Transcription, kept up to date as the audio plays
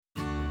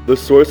The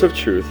Source of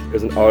Truth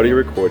is an audio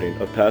recording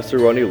of Pastor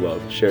Ronnie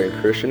Love sharing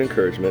Christian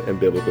encouragement and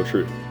biblical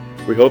truth.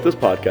 We hope this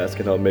podcast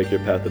can help make your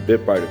path a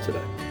bit brighter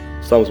today.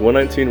 Psalms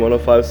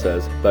 119:105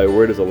 says, "Thy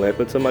word is a lamp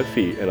unto my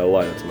feet and a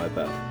light unto my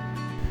path."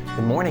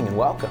 Good morning and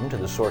welcome to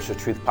the Source of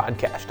Truth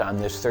podcast on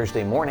this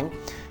Thursday morning.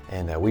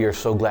 And we are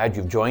so glad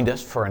you've joined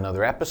us for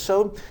another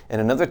episode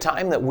and another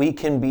time that we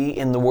can be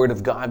in the Word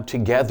of God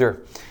together.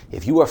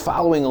 If you are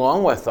following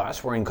along with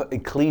us, we're in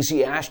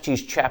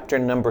Ecclesiastes chapter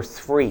number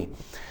 3.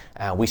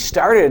 We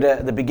started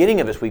at the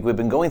beginning of this week. We've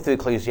been going through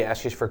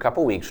Ecclesiastes for a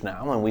couple weeks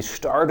now, and we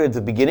started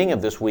the beginning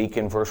of this week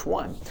in verse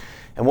 1.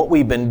 And what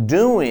we've been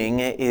doing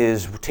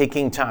is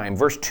taking time.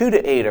 Verse 2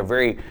 to 8 are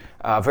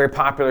very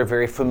popular,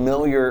 very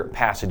familiar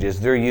passages.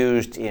 They're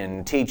used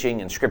in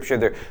teaching and scripture.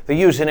 They're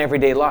used in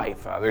everyday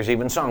life. There's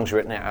even songs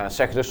written,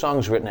 secular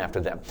songs written after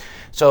them.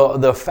 So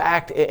the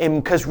fact,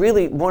 and because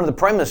really one of the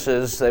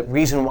premises, the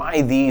reason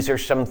why these are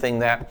something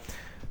that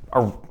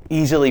are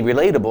easily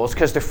relatable is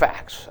because they're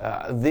facts.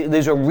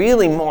 These are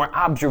really more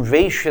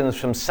observations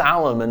from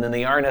Solomon than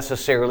they are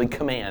necessarily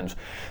commands.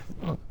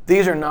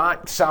 These are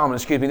not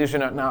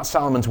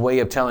Solomon's way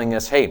of telling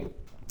us, hey,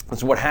 this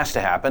is what has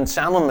to happen.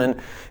 Solomon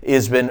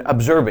has been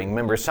observing.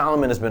 Remember,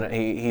 Solomon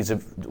was a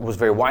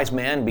very wise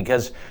man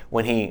because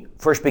when he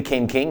first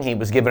became king, he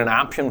was given an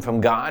option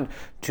from God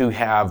to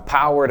have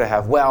power, to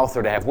have wealth,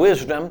 or to have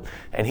wisdom.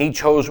 And he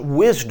chose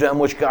wisdom,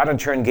 which God in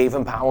turn gave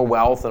him power,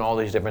 wealth, and all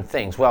these different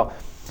things. Well,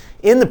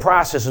 in the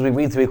process, as we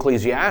read through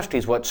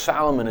Ecclesiastes, what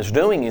Solomon is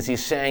doing is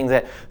he's saying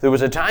that there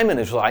was a time in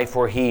his life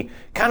where he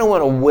kind of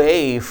went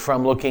away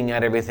from looking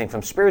at everything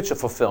from spiritual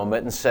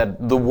fulfillment and said,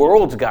 the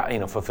world's got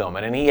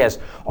fulfillment, and he has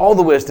all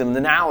the wisdom, the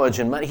knowledge,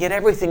 and money. He had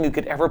everything you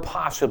could ever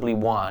possibly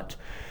want.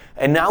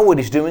 And now what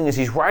he's doing is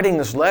he's writing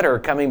this letter,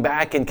 coming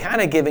back and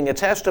kind of giving a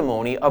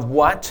testimony of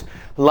what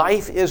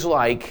life is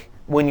like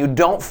when you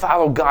don't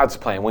follow God's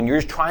plan, when you're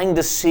trying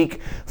to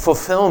seek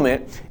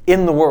fulfillment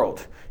in the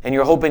world. And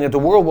you're hoping that the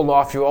world will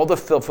offer you all the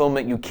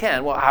fulfillment you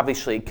can. Well,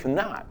 obviously it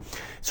cannot.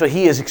 So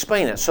he is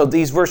explaining it. So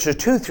these verses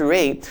 2 through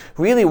 8,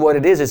 really what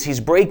it is he's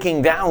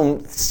breaking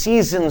down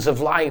seasons of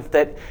life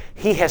that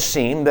he has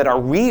seen that are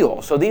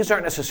real. So these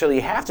aren't necessarily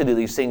you have to do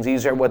these things.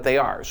 These are what they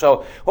are.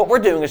 So what we're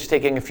doing is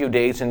taking a few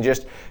days and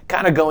just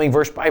kind of going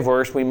verse by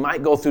verse. We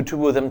might go through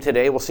 2 of them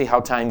today. We'll see how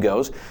time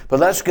goes. But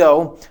let's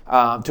go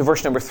to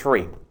verse number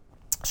 3.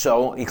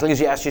 So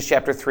Ecclesiastes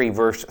chapter 3,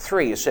 verse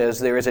 3, it says,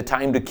 "There is a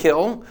time to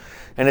kill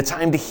and a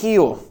time to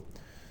heal,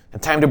 a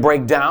time to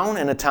break down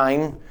and a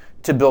time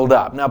to build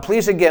up." Now,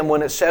 please, again,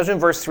 when it says in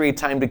verse 3,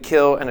 time to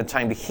kill and a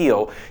time to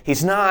heal,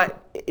 he's not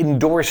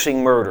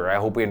endorsing murder. I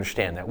hope we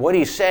understand that. What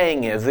he's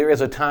saying is there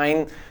is a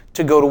time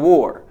to go to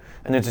war,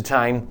 and there's a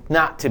time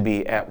not to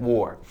be at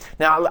war.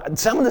 Now,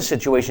 some of the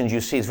situations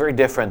you see is very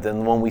different than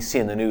the one we see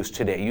in the news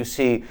today. You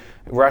see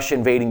Russia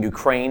invading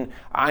Ukraine.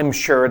 I'm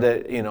sure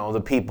that,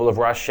 the people of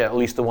Russia, at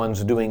least the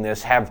ones doing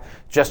this, have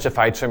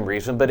justified some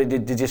reason, but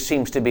it just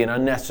seems to be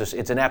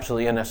it's an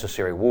absolutely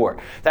unnecessary war.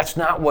 That's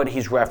not what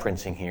he's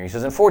referencing here. He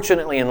says,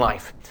 unfortunately in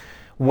life,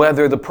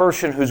 whether the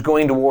person who's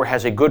going to war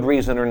has a good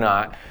reason or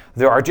not,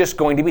 there are just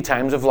going to be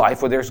times of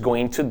life where there's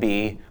going to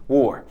be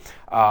war.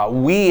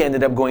 We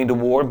ended up going to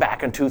war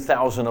back in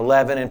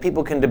 2011, and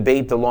people can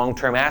debate the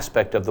long-term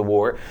aspect of the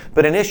war,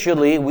 but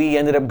initially we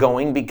ended up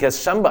going because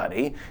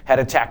somebody had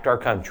attacked our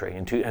country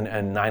in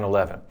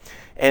 9/11.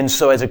 And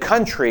so as a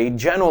country,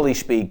 generally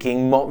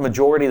speaking, the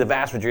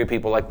vast majority of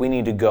people we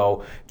need to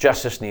go,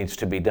 justice needs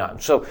to be done.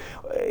 So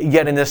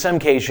yet in some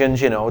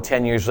occasions,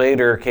 10 years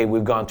later, okay,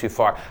 we've gone too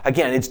far.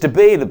 Again, it's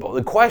debatable.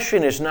 The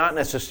question is not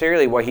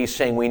necessarily why he's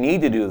saying we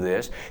need to do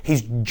this.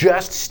 He's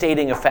just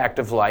stating a fact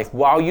of life.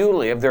 While you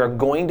live, there are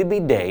going to be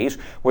days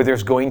where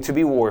there's going to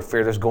be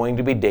warfare. There's going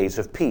to be days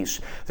of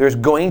peace. There's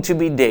going to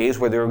be days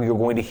where you're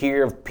going to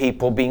hear of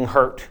people being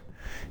hurt.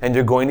 And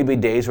there are going to be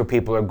days where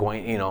people are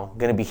going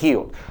to be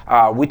healed.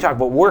 We talk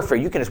about warfare.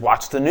 You can just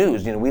watch the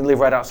news. We live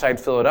right outside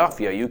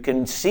Philadelphia. You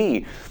can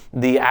see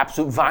the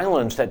absolute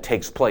violence that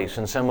takes place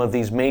in some of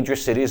these major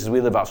cities, as we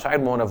live outside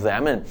one of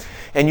them.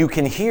 And you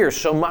can hear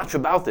so much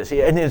about this.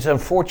 And it's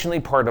unfortunately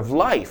part of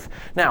life.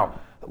 Now,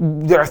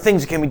 there are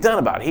things that can be done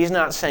about it. He's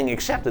not saying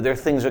accept it. There are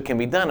things that can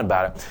be done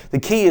about it. The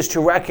key is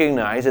to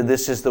recognize that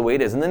this is the way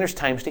it is. And then there's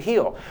times to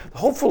heal.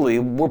 Hopefully,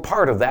 we're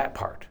part of that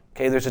part.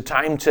 Okay, there's a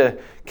time to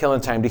kill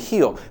and a time to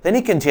heal. Then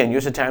he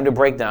continues, a time to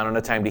break down and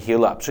a time to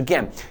heal up. So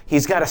again,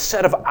 he's got a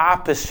set of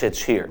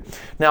opposites here.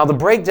 Now, the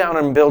breakdown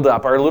and build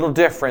up are a little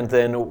different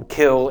than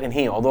kill and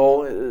heal,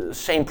 although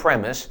same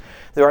premise.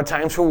 There are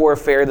times for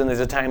warfare, then there's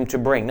a time to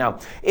bring. Now,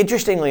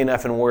 interestingly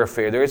enough, in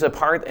warfare, there is a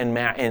part in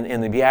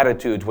the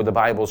Beatitudes where the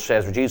Bible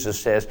says, or Jesus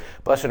says,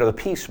 blessed are the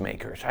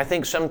peacemakers. I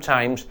think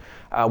sometimes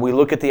we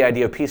look at the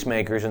idea of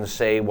peacemakers and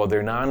say, well,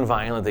 they're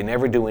nonviolent, they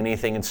never do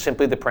anything, and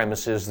simply the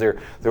premise is they're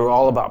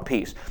all about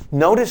peace.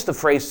 Notice the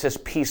phrase says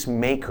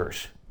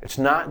peacemakers. It's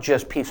not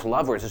just peace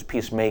lovers, it's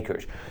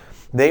peacemakers.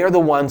 They are the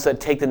ones that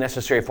take the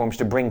necessary forms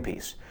to bring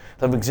peace.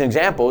 So as an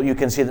example, you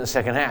can see it in the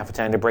second half, a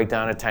time to break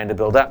down, a time to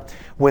build up.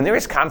 When there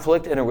is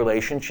conflict in a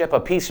relationship, a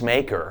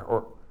peacemaker,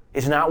 or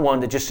is not one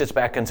that just sits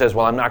back and says,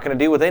 well, I'm not going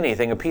to deal with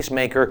anything. A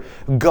peacemaker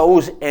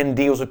goes and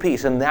deals with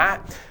peace. And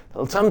that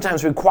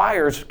sometimes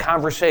requires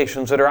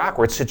conversations that are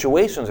awkward,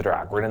 situations that are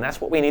awkward, and that's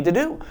what we need to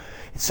do.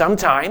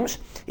 Sometimes,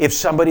 if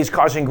somebody's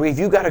causing grief,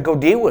 you got to go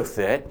deal with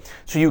it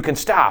so you can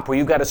stop, or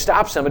you got to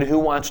stop somebody who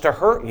wants to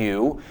hurt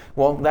you.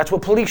 Well, that's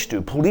what police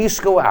do. Police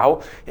go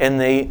out and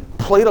they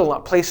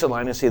place a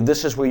line and say,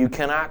 this is where you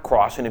cannot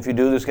cross, and if you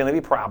do, there's going to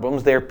be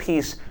problems. They're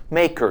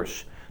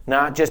peacemakers,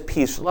 not just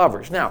peace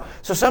lovers. Now,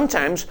 so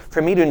sometimes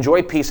for me to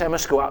enjoy peace, I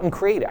must go out and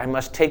create it. I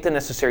must take the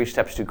necessary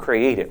steps to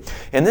create it.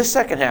 In this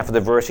second half of the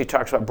verse, he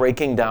talks about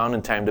breaking down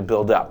and time to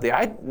build up. The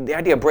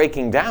idea of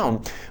breaking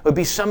down would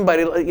be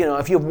somebody,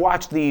 if you've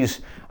watched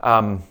these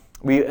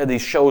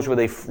shows where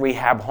they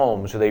rehab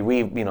homes, or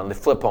they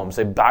flip homes.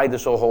 They buy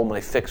this old home and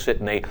they fix it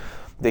and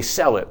they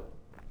sell it.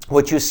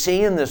 What you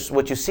see in those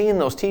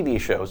TV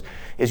shows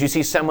is you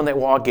see someone that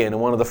walk in, and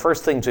one of the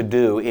first things to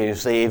do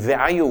is they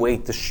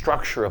evaluate the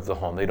structure of the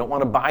home. They don't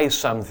want to buy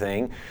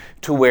something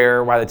to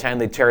where by the time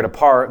they tear it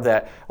apart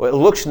it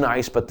looks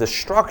nice, but the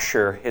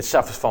structure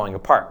itself is falling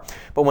apart.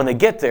 But when they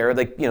get there,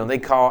 they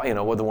call,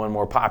 the one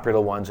more popular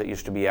ones that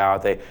used to be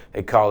out, they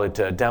call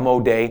it demo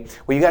day.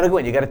 Well, you got to go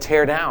in, you got to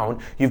tear down,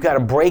 you've got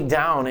to break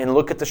down and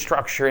look at the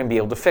structure and be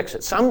able to fix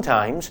it.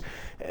 Sometimes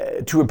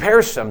to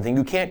repair something,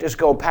 you can't just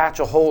go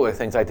patch a hole or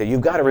things like that. You've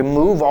got to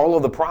remove all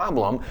of the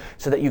problem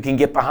so that you can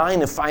get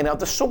behind and find out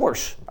the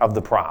source of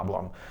the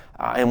problem.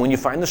 And when you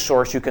find the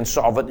source, you can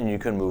solve it and you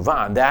can move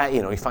on. That,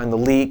 you find the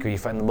leak or you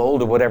find the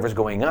mold or whatever's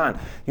going on,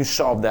 you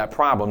solve that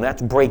problem.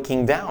 That's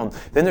breaking down.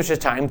 Then there's a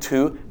time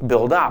to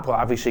build up. Well,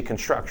 obviously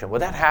construction. Well,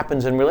 that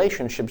happens in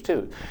relationships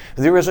too.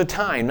 There is a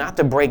time, not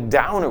to break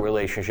down a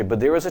relationship,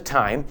 but there is a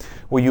time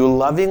where you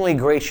lovingly,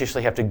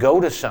 graciously have to go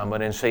to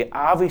someone and say,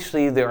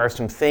 obviously there are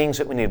some things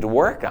that we need to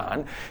work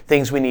on,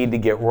 things we need to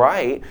get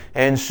right.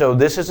 And so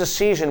this is a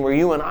season where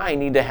you and I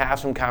need to have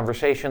some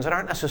conversations that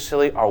aren't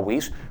necessarily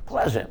always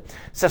pleasant.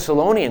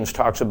 Thessalonians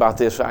talks about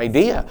this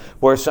idea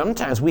where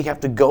sometimes we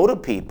have to go to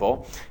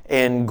people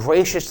and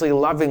graciously,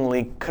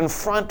 lovingly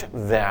confront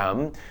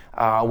them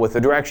with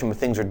the direction of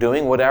things are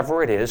doing,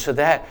 whatever it is, so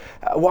that,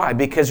 why?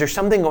 Because there's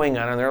something going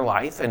on in their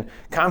life, and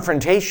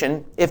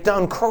confrontation, if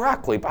done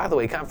correctly, by the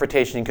way,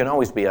 confrontation can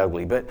always be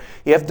ugly, but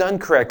if done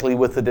correctly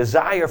with the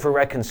desire for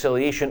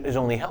reconciliation is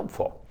only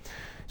helpful.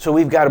 So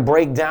we've got to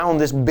break down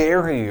this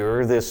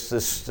barrier, this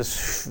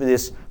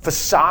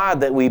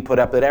facade that we put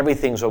up that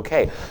everything's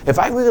okay. If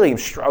I really am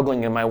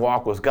struggling in my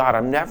walk with God,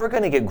 I'm never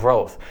going to get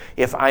growth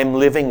if I'm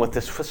living with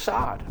this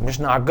facade. I'm just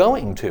not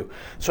going to.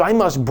 So I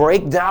must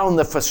break down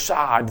the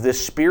facade, this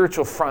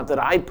spiritual front that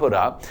I put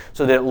up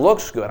so that it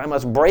looks good. I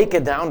must break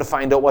it down to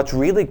find out what's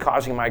really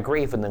causing my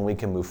grief, and then we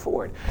can move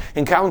forward.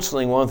 In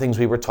counseling, one of the things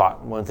we were taught,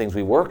 one of the things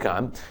we work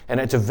on, and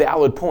it's a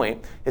valid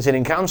point, is that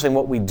in counseling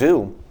what we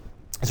do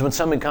is when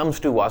someone comes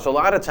to us, a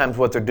lot of times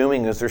what they're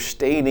doing is they're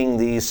stating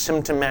these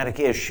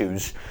symptomatic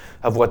issues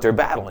of what they're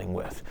battling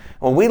with.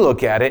 When we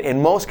look at it, and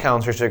most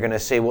counselors are going to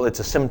say, well, it's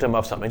a symptom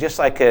of something. Just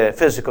like a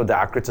physical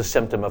doctor, it's a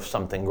symptom of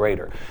something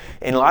greater.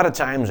 And a lot of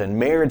times in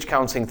marriage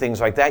counseling, things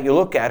like that, you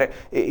look at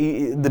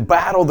it, the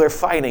battle they're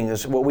fighting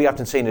is what we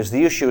often say is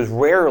the issue is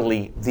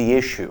rarely the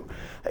issue.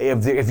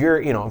 If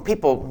you're,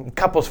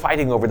 couples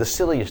fighting over the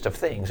silliest of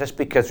things, that's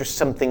because there's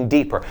something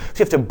deeper. So you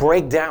have to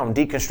break down,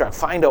 deconstruct,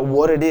 find out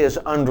what it is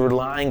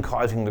underlying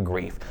causing the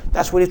grief.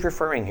 That's what he's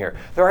referring here.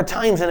 There are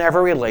times in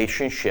every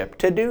relationship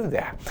to do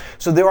that.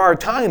 So there are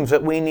times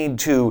that we need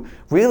to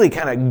really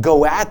kind of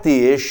go at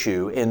the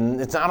issue,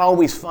 and it's not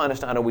always fun,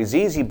 it's not always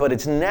easy, but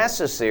it's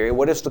necessary.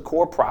 What is the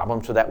core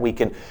problem so that we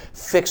can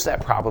fix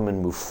that problem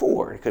and move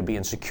forward? It could be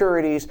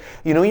insecurities.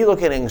 You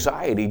look at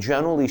anxiety,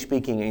 generally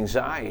speaking,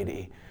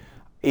 anxiety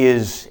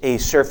is a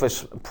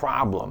surface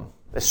problem,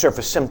 a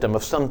surface symptom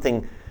of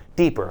something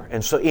deeper.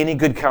 And so any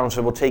good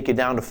counselor will take you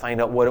down to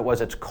find out what it was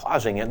that's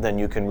causing it, then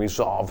you can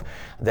resolve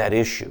that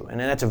issue. And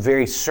then that's a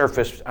very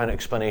surface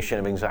explanation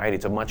of anxiety.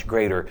 It's a much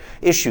greater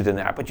issue than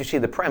that. But you see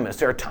the premise,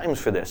 there are times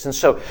for this. And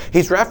so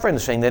he's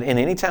referencing that in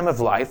any time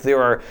of life,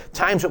 there are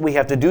times that we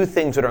have to do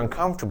things that are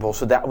uncomfortable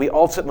so that we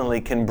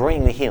ultimately can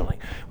bring the healing.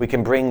 We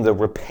can bring the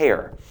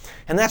repair.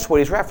 And that's what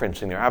he's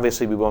referencing there.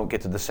 Obviously, we won't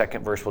get to the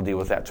second verse. We'll deal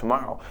with that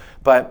tomorrow.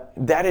 But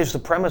that is the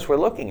premise we're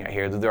looking at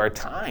here, that there are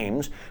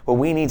times where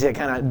we need to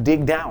kind of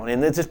dig down,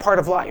 and this is part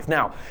of life.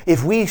 Now,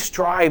 if we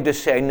strive to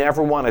say, I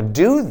never want to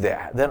do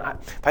that, then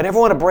if I never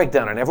want to break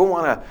down, I never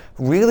want to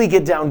really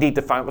get down deep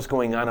to find what's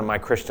going on in my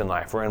Christian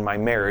life or in my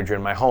marriage or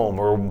in my home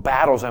or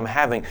battles I'm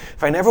having,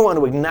 if I never want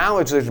to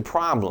acknowledge there's a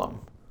problem,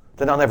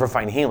 then I'll never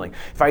find healing.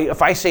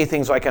 If I say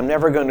things like, I'm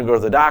never going to go to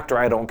the doctor,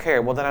 I don't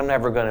care, well, then I'm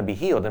never going to be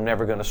healed. I'm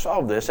never going to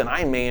solve this, and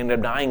I may end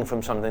up dying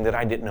from something that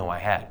I didn't know I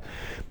had.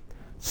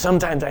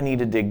 Sometimes I need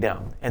to dig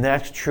down, and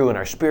that's true in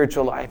our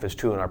spiritual life, it's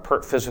true in our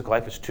physical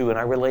life, it's true in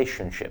our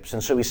relationships.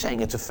 And so he's saying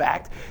it's a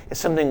fact, it's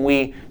something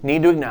we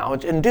need to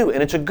acknowledge and do.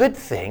 And it's a good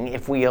thing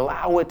if we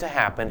allow it to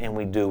happen and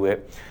we do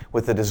it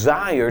with the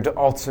desire to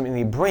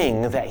ultimately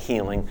bring that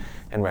healing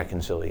and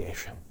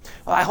reconciliation.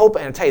 Well, I hope,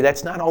 and I tell you,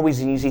 that's not always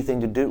an easy thing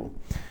to do.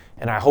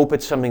 And I hope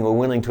it's something we're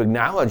willing to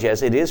acknowledge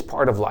as it is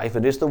part of life.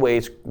 It is the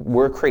way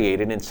we're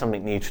created, and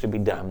something needs to be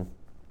done.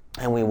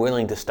 And we're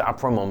willing to stop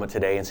for a moment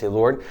today and say,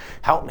 Lord,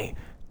 help me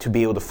to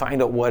be able to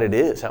find out what it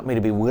is. Help me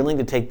to be willing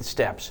to take the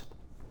steps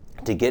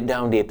to get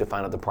down deep to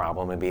find out the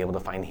problem and be able to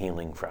find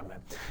healing from it.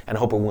 And I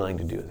hope we're willing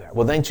to do that.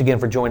 Well, thanks again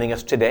for joining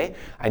us today.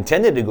 I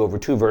intended to go over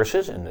 2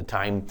 verses, and the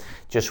time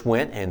just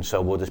went, and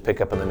so we'll just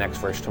pick up on the next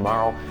verse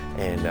tomorrow,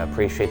 and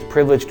appreciate the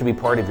privilege to be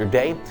part of your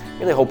day.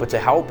 Really hope it's a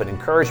help and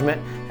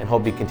encouragement, and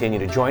hope you continue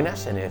to join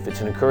us. And if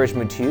it's an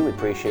encouragement to you, we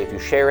appreciate if you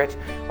share it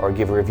or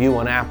give a review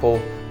on Apple,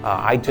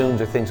 iTunes,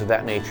 or things of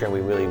that nature, and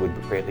we really would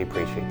greatly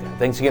appreciate that.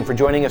 Thanks again for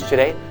joining us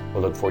today.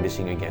 We'll look forward to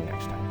seeing you again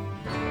next time.